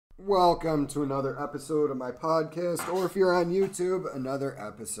Welcome to another episode of my podcast, or if you're on YouTube, another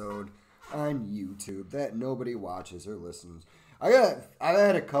episode on YouTube that nobody watches or listens. I've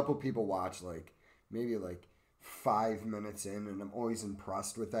had a couple people watch maybe 5 minutes in, and I'm always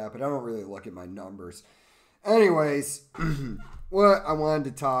impressed with that, but I don't really look at my numbers. Anyways, what I wanted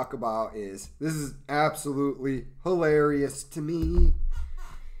to talk about is, this is absolutely hilarious to me.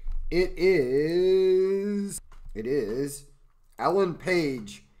 It is Ellen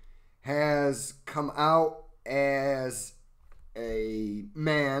Page has come out as a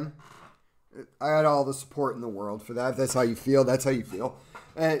man. I had all the support in the world for that. If that's how you feel, that's how you feel.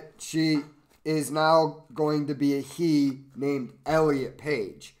 She is now going to be a he named Elliot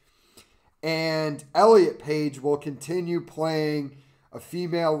Page. And Elliot Page will continue playing a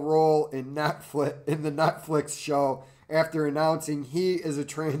female role in the Netflix show after announcing he is a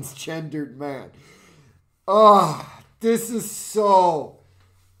transgendered man. Oh, this is so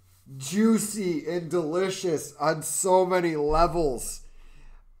juicy and delicious on so many levels.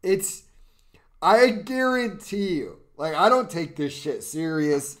 I guarantee you, I don't take this shit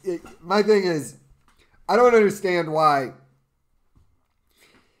serious. My thing is, I don't understand why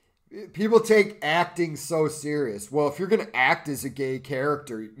people take acting so serious. Well, if you're going to act as a gay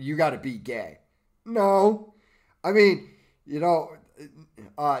character, you got to be gay. No. I mean,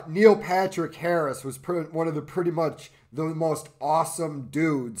 Neil Patrick Harris was one of pretty much the most awesome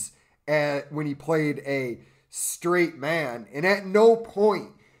dudes when he played a straight man. And at no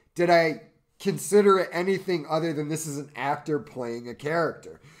point did I consider it anything other than this is an actor playing a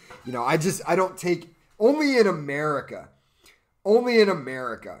character. I don't take, only in America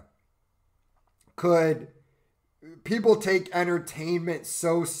could people take entertainment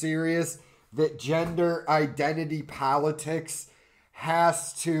so serious that gender identity politics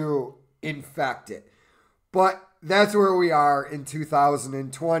has to infect it. But that's where we are in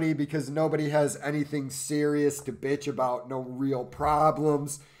 2020 because nobody has anything serious to bitch about, no real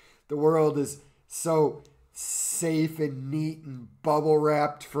problems. The world is so safe and neat and bubble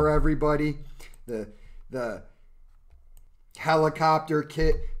wrapped for everybody. The helicopter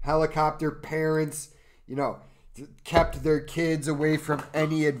parents, kept their kids away from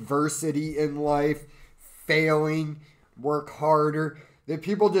any adversity in life, failing, work harder. That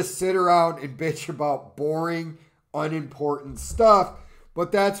people just sit around and bitch about boring, unimportant stuff.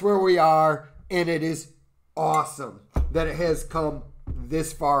 But that's where we are, and it is awesome that it has come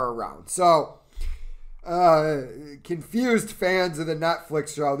this far around. So, confused fans of the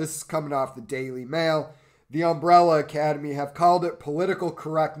Netflix show, this is coming off the Daily Mail. The Umbrella Academy have called it political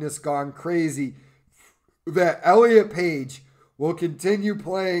correctness gone crazy that Elliot Page will continue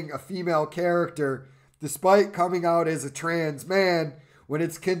playing a female character despite coming out as a trans man when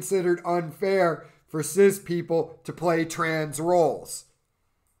it's considered unfair for cis people to play trans roles.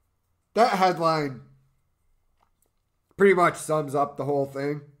 That headline pretty much sums up the whole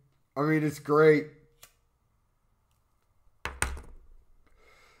thing. I mean, it's great.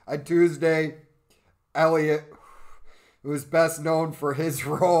 On Tuesday, Elliot, who was best known for his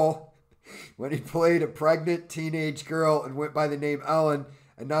role when he played a pregnant teenage girl and went by the name Ellen,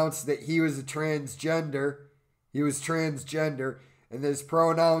 announced that he was transgender, and his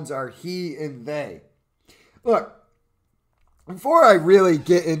pronouns are he and they. Look, before I really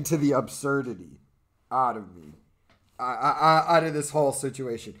get into the absurdity out of this whole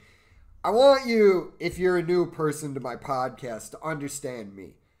situation, I want you, if you're a new person to my podcast, to understand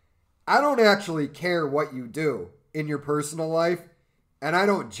me. I don't actually care what you do in your personal life, and I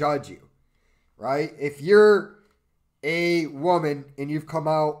don't judge you, right? If you're a woman and you've come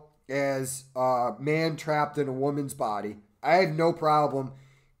out as a man trapped in a woman's body, I have no problem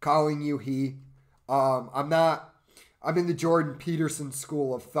calling you he. I'm in the Jordan Peterson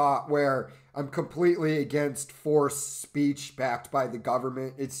school of thought where I'm completely against forced speech backed by the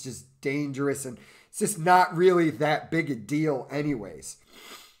government. It's just dangerous and it's just not really that big a deal anyways.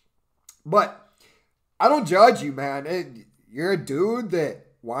 But I don't judge you, man. You're a dude that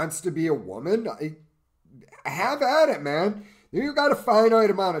wants to be a woman. Have at it, man. You got a finite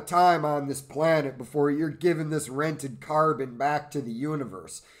amount of time on this planet before you're giving this rented carbon back to the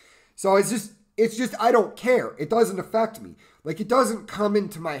universe. So it's just I don't care. It doesn't affect me. It doesn't come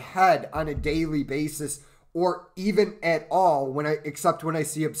into my head on a daily basis or even at all except when I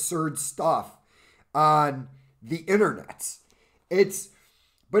see absurd stuff on the internet.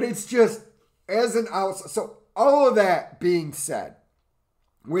 But it's just as an outside. So all of that being said,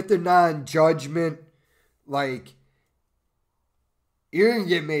 with the non-judgment, you're going to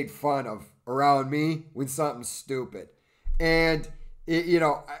get made fun of around me when something's stupid. And,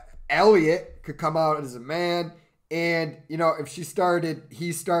 Elliot could come out as a man And, if he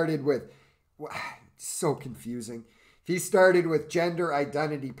started with, so confusing. If he started with gender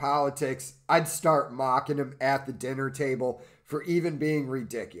identity politics, I'd start mocking him at the dinner table for even being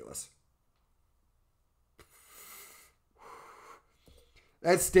ridiculous.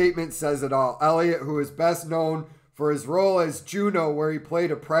 That statement says it all. Elliot, who is best known for his role as Juno, where he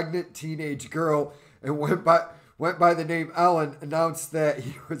played a pregnant teenage girl and went by the name Ellen, announced that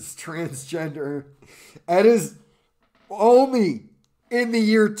he was transgender. That is only in the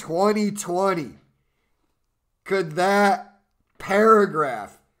year 2020 could that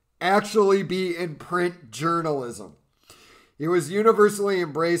paragraph actually be in print journalism. He was universally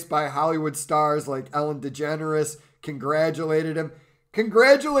embraced by Hollywood stars like Ellen DeGeneres. Congratulated him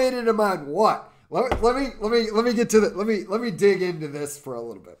on what? Let me get to the let me dig into this for a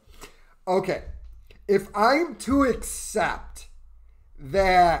little bit. Okay. If I'm to accept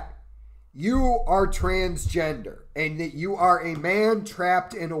that you are transgender and that you are a man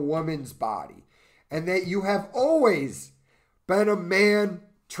trapped in a woman's body and that you have always been a man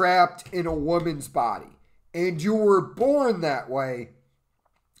trapped in a woman's body and you were born that way,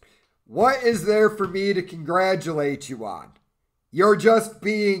 what is there for me to congratulate you on? You're just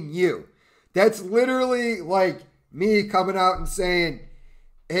being you. That's literally like me coming out and saying,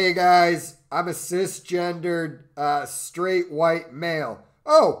 hey guys, I'm a cisgendered, straight white male.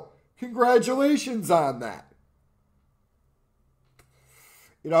 Oh, congratulations on that.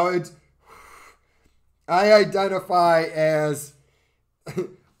 I identify as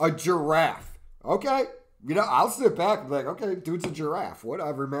a giraffe. Okay. I'll sit back and be like, okay, dude's a giraffe.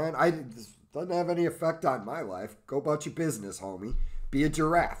 Whatever, man. This doesn't have any effect on my life. Go about your business, homie. Be a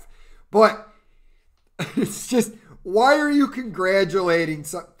giraffe. But it's just, why are you congratulating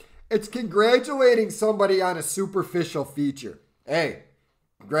It's congratulating somebody on a superficial feature. Hey,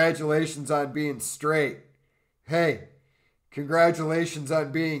 congratulations on being straight. Hey, congratulations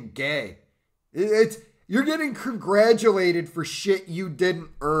on being gay. You're getting congratulated for shit you didn't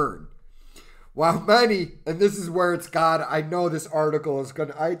earn. While many, and this is where it's got, I know this article is going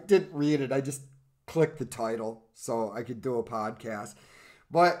to, I didn't read it. I just clicked the title so I could do a podcast.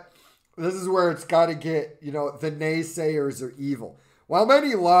 But this is where it's got to get, the naysayers are evil. While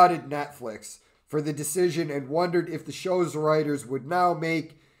many lauded Netflix for the decision and wondered if the show's writers would now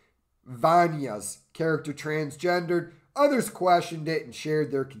make Vanya's character transgendered, others questioned it and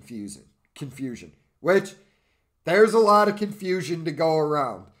shared their confusion. Which, there's a lot of confusion to go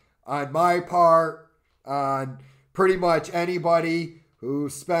around. On my part, on pretty much anybody who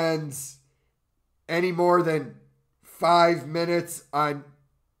spends any more than 5 minutes on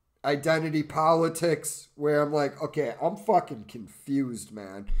identity politics, where I'm like, okay, I'm fucking confused,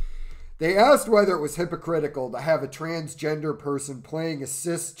 man. They asked whether it was hypocritical to have a transgender person playing a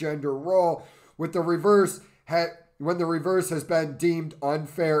cisgender role when the reverse has been deemed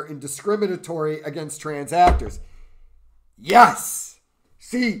unfair and discriminatory against trans actors. Yes!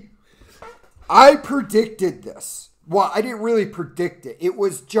 See, I predicted this. Well, I didn't really predict it. It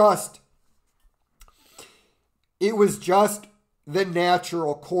was just the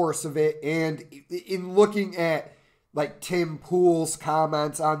natural course of it. And in looking at like Tim Pool's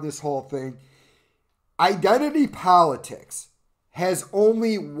comments on this whole thing, identity politics has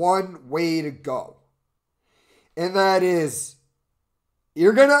only one way to go. And that is,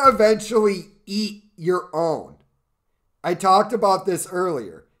 you're going to eventually eat your own. I talked about this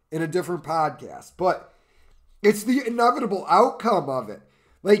earlier in a different podcast, but it's the inevitable outcome of it.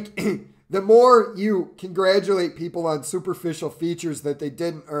 Like, the more you congratulate people on superficial features that they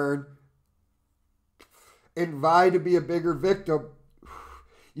didn't earn and vie to be a bigger victim,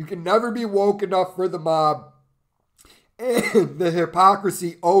 you can never be woke enough for the mob. And the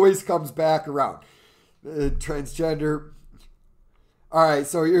hypocrisy always comes back around. Transgender. All right,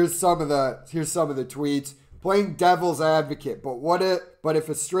 so here's some of the tweets. Playing devil's advocate, but if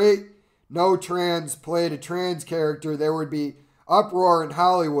a straight no trans played a trans character, there would be uproar in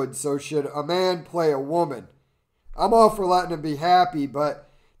Hollywood. So should a man play a woman? I'm all for letting him be happy, but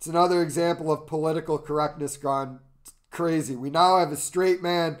it's another example of political correctness gone crazy. We now have a straight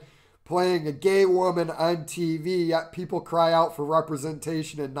man playing a gay woman on TV, yet people cry out for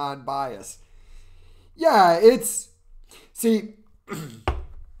representation and non-bias. Yeah, see,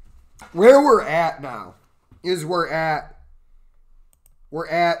 where we're at now is we're at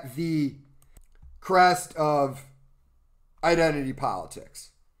the crest of identity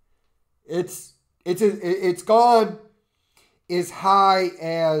politics. It's gone as high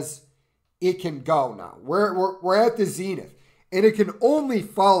as it can go now. We're at the zenith, and it can only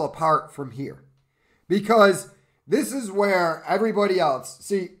fall apart from here, because this is where everybody else.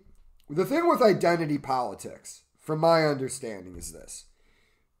 See, the thing with identity politics, from my understanding, is this.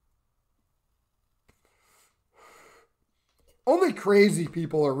 Only crazy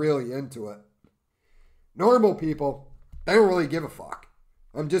people are really into it. Normal people, they don't really give a fuck.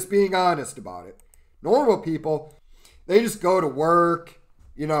 I'm just being honest about it. Normal people, they just go to work,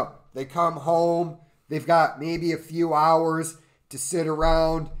 they come home, they've got maybe a few hours to sit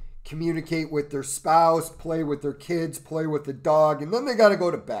around, communicate with their spouse, play with their kids, play with the dog, and then they got to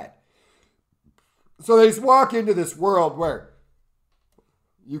go to bed. So they just walk into this world where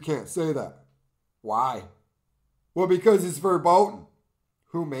you can't say that. Why? Well, because it's verboten.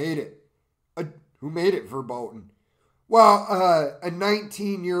 Who made it? Who made it verboten? Well, a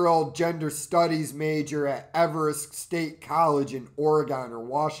 19-year-old gender studies major at Everest State College in Oregon or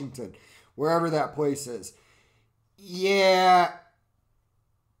Washington, wherever that place is. Yeah,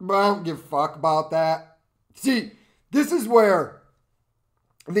 but I don't give a fuck about that. See, this is where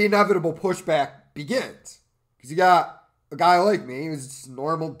the inevitable pushback begins. Because you got a guy like me, who's just a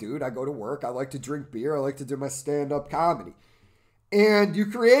normal dude. I go to work. I like to drink beer. I like to do my stand-up comedy. And you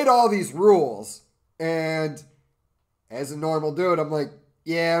create all these rules. And as a normal dude, I'm like,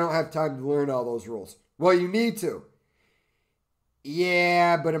 yeah, I don't have time to learn all those rules. Well, you need to.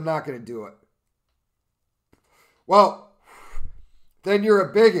 Yeah, but I'm not going to do it. Well, then you're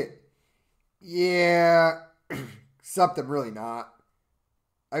a bigot. Yeah, except I'm really not.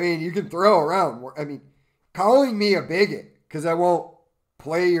 I mean, you can throw around. Calling me a bigot because I won't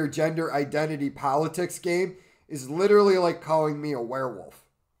play your gender identity politics game is literally like calling me a werewolf.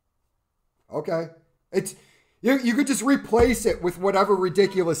 Okay. You could just replace it with whatever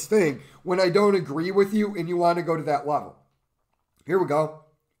ridiculous thing when I don't agree with you and you want to go to that level. Here we go.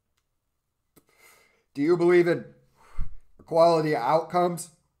 Do you believe in equality of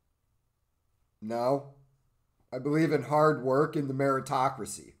outcomes? No. I believe in hard work and the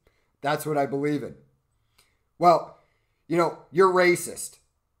meritocracy. That's what I believe in. Well, you're racist.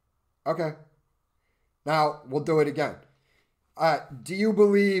 Okay. Now, we'll do it again. Do you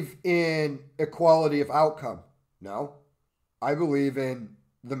believe in equality of outcome? No. I believe in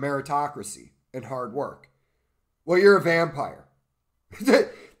the meritocracy and hard work. Well, you're a vampire.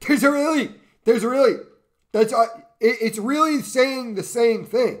 It's really saying the same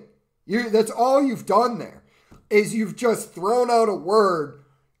thing. That's all you've done there, is you've just thrown out a word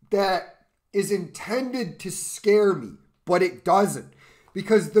that is intended to scare me, but it doesn't.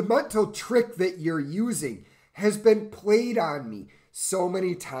 Because the mental trick that you're using has been played on me so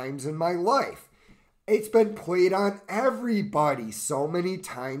many times in my life. It's been played on everybody so many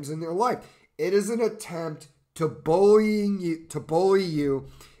times in their life. It is an attempt to bully you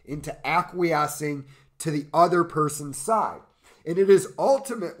into acquiescing to the other person's side. And it is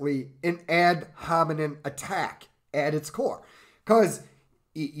ultimately an ad hominem attack at its core. Because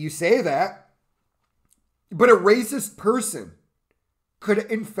you say that, but a racist person could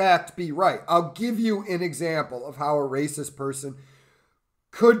in fact be right. I'll give you an example of how a racist person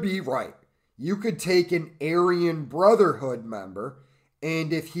could be right. You could take an Aryan Brotherhood member,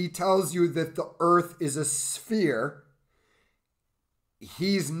 and if he tells you that the earth is a sphere,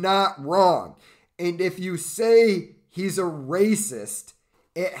 he's not wrong. And if you say he's a racist,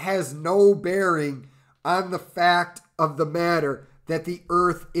 it has no bearing on the fact of the matter that the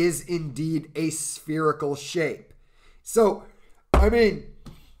earth is indeed a spherical shape. So,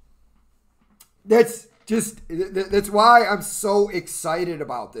 that's why I'm so excited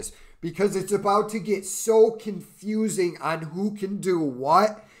about this, because it's about to get so confusing on who can do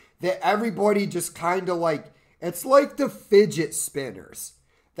what that everybody just kind of it's like the fidget spinners.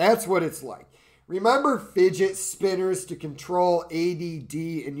 That's what it's like. Remember fidget spinners to control ADD,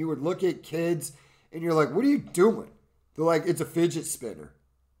 and you would look at kids and you're like, what are you doing? They're like, it's a fidget spinner.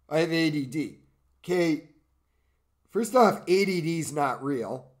 I have ADD. Okay, first off, ADD's not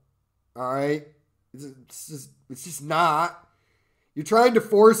real. All right? It's just not. You're trying to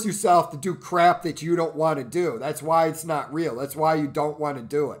force yourself to do crap that you don't want to do. That's why it's not real. That's why you don't want to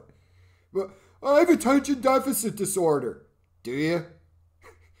do it. But I have attention deficit disorder. Do you?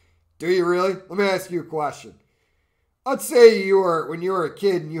 Do you really? Let me ask you a question. Let's say when you were a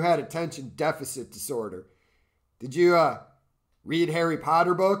kid and you had attention deficit disorder. Did you read Harry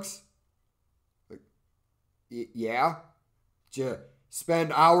Potter books? Yeah. Did you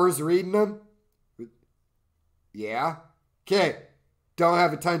spend hours reading them? Yeah. Okay. Don't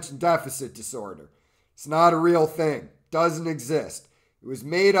have attention deficit disorder. It's not a real thing. Doesn't exist. It was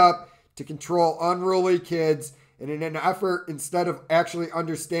made up to control unruly kids, and in an effort, instead of actually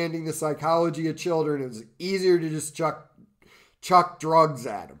understanding the psychology of children, it was easier to just chuck drugs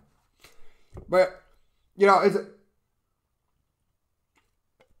at them. But,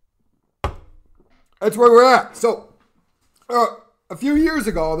 that's where we're at. So, a few years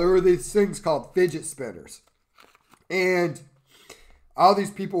ago, there were these things called fidget spinners. And all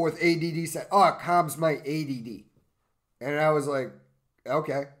these people with ADD said, oh, it calms my ADD. And I was like,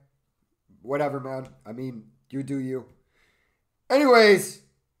 okay, whatever, man. I mean, you do you. Anyways,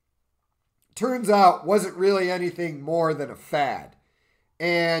 turns out wasn't really anything more than a fad.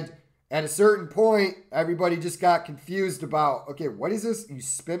 And at a certain point, everybody just got confused about, okay, what is this? You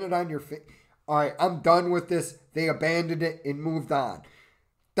spin it on your face. All right, I'm done with this. They abandoned it and moved on.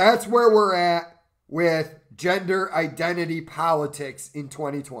 That's where we're at with gender identity politics in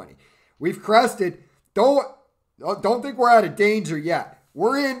 2020. We've crested. Don't think we're out of danger yet.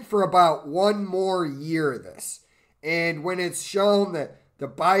 We're in for about one more year of this. And when it's shown that the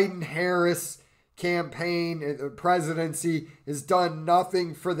Biden-Harris campaign, the presidency, has done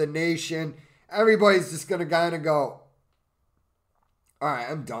nothing for the nation, everybody's just going to kind of go, all right,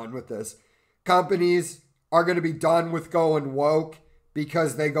 I'm done with this. Companies are going to be done with going woke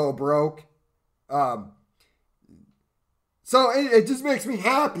because they go broke. So it just makes me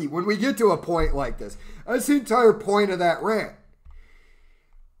happy when we get to a point like this. That's the entire point of that rant.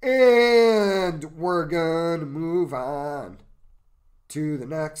 And we're going to move on to the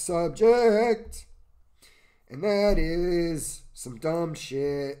next subject. And that is some dumb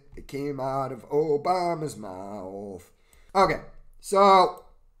shit that came out of Obama's mouth. Okay, so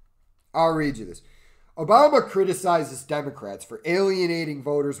I'll read you this. Obama criticizes Democrats for alienating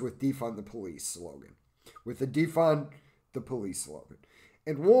voters with defund the police slogan. With the defund the police slogan.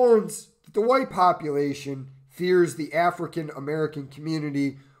 And warns that the white population fears the African American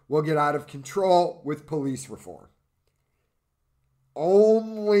community will get out of control with police reform.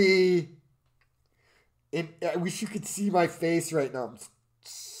 I wish you could see my face right now. I'm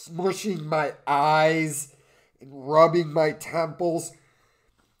smushing my eyes and rubbing my temples.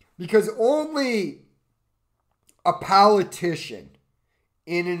 Because only a politician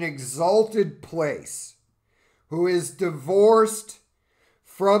in an exalted place who is divorced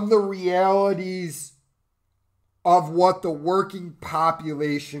from the realities of what the working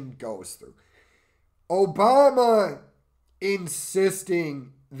population goes through. Obama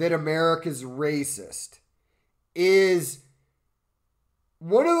insisting that America's racist is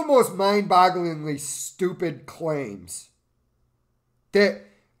one of the most mind-bogglingly stupid claims. That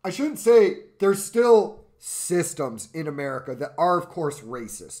I shouldn't say there's still systems in America that are, of course,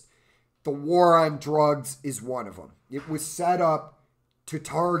 racist. The war on drugs is one of them. It was set up to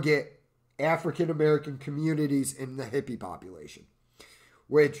target African American communities in the hippie population,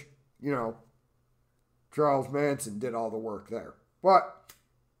 which, you know, Charles Manson did all the work there. But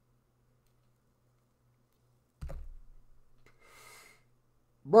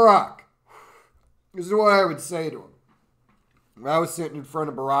Barack, this is what I would say to him. When I was sitting in front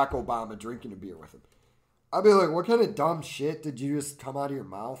of Barack Obama drinking a beer with him, I'd be like, what kind of dumb shit did you just come out of your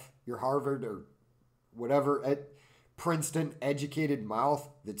mouth? Your Harvard or whatever at Princeton educated mouth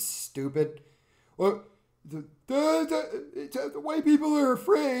that's stupid. Well, the white people are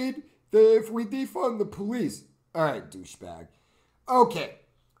afraid that if we defund the police. All right, douchebag. Okay,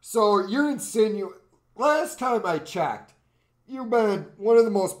 so you're insinuating. Last time I checked, you've been one of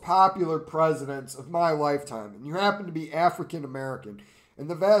the most popular presidents of my lifetime, and you happen to be African American. And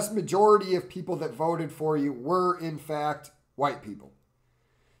the vast majority of people that voted for you were, in fact, white people.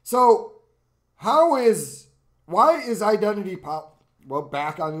 So, why is identity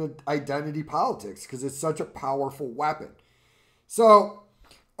back on identity politics? Because it's such a powerful weapon. So,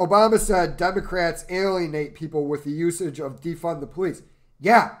 Obama said Democrats alienate people with the usage of defund the police.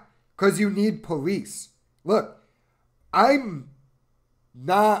 Yeah, because you need police. Look, I'm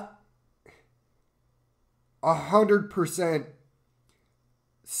not 100%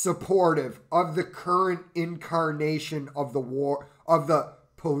 supportive of the current incarnation of the war, of the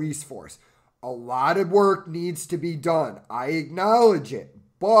police force. A lot of work needs to be done. I acknowledge it.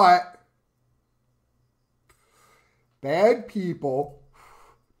 But bad people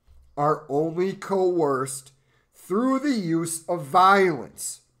are only coerced through the use of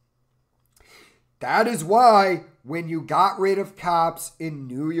violence. That is why when you got rid of cops in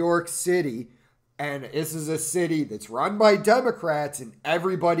New York City, and this is a city that's run by Democrats and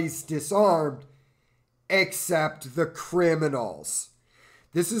everybody's disarmed except the criminals.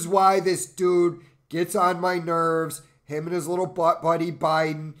 This is why this dude gets on my nerves. Him and his little butt buddy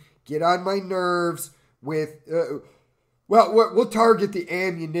Biden get on my nerves with, we'll target the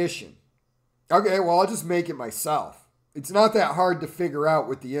ammunition. Okay, well, I'll just make it myself. It's not that hard to figure out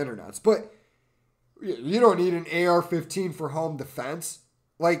with the internets. But you don't need an AR-15 for home defense.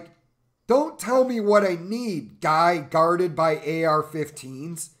 Like, don't tell me what I need, guy guarded by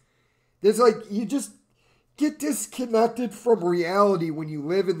AR-15s. There's like, you just get disconnected from reality when you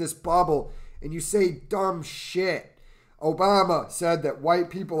live in this bubble and you say dumb shit. Obama said that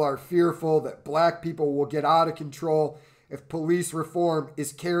white people are fearful that black people will get out of control if police reform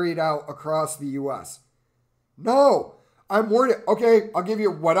is carried out across the U.S. No, I'm worried. Okay, I'll give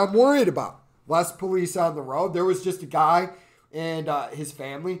you what I'm worried about. Less police on the road. There was just a guy and his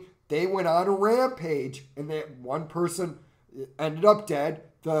family. They went on a rampage, and that one person ended up dead.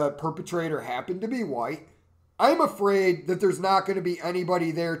 The perpetrator happened to be white. I'm afraid that there's not going to be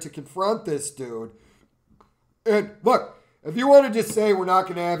anybody there to confront this dude. And look, if you want to just say we're not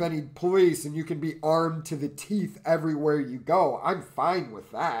going to have any police and you can be armed to the teeth everywhere you go, I'm fine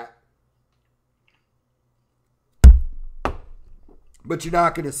with that. But you're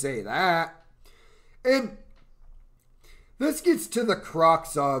not going to say that. And this gets to the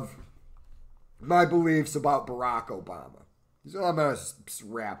crux of my beliefs about Barack Obama. So I'm going to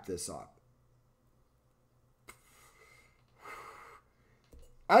wrap this up.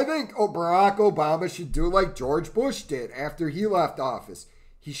 I think Barack Obama should do like George Bush did after he left office.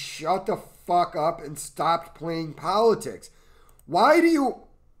 He shut the fuck up and stopped playing politics. Why do you,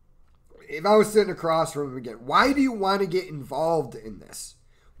 if I was sitting across from him again, why do you want to get involved in this?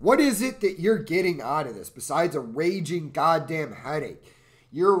 What is it that you're getting out of this besides a raging goddamn headache?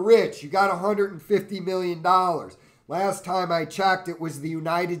 You're rich. You got $150 million. Last time I checked, it was the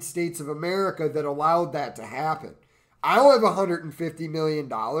United States of America that allowed that to happen. I don't have $150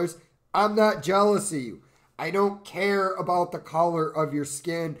 million. I'm not jealous of you. I don't care about the color of your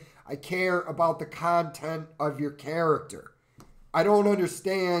skin. I care about the content of your character. I don't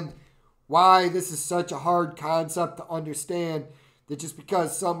understand why this is such a hard concept to understand, that just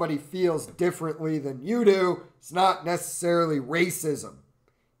because somebody feels differently than you do, it's not necessarily racism.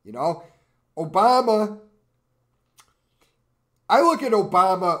 You know, Obama, I look at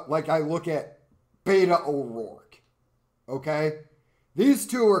Obama like I look at Beta O'Rourke. Okay? These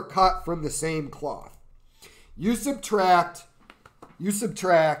two are cut from the same cloth. You subtract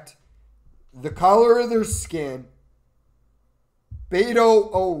the color of their skin.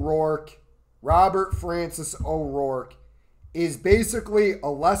 Beto O'Rourke, Robert Francis O'Rourke, is basically a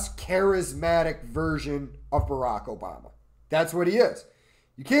less charismatic version of Barack Obama. That's what he is.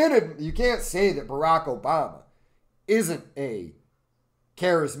 You can't say that Barack Obama isn't a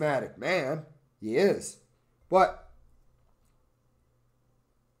charismatic man. He is. But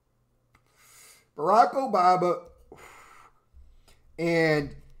Barack Obama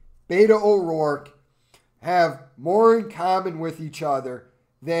and Beto O'Rourke have more in common with each other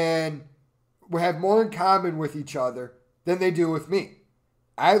than they do with me.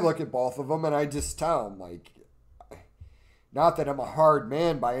 I look at both of them and I just tell them, like, not that I'm a hard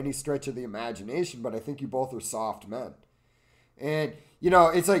man by any stretch of the imagination, but I think you both are soft men. And, you know,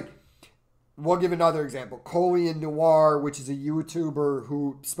 it's like, we'll give another example. Colleen Noir, which is a YouTuber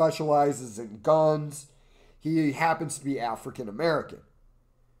who specializes in guns. He happens to be African American.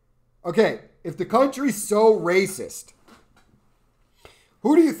 Okay, if the country's so racist,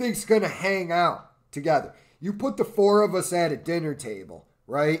 who do you think's going to hang out together? You put the four of us at a dinner table,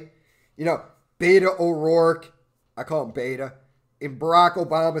 right? You know, Beta O'Rourke, I call him Beta, and Barack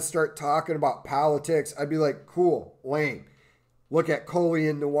Obama start talking about politics, I'd be like, cool, lame. Look at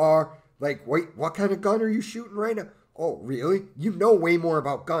Colleen Noir. Like, wait, what kind of gun are you shooting right now? Oh, really? You know way more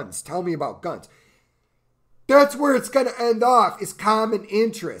about guns. Tell me about guns. That's where it's going to end off, is common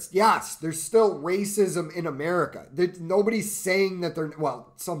interest. Yes, there's still racism in America. Nobody's saying that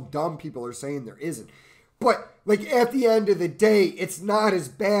well, some dumb people are saying there isn't. But, like, at the end of the day, it's not as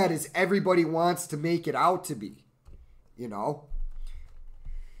bad as everybody wants to make it out to be. You know?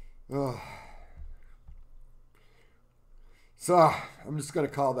 Ugh. So, I'm just going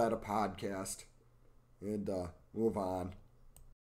to call that a podcast and move on.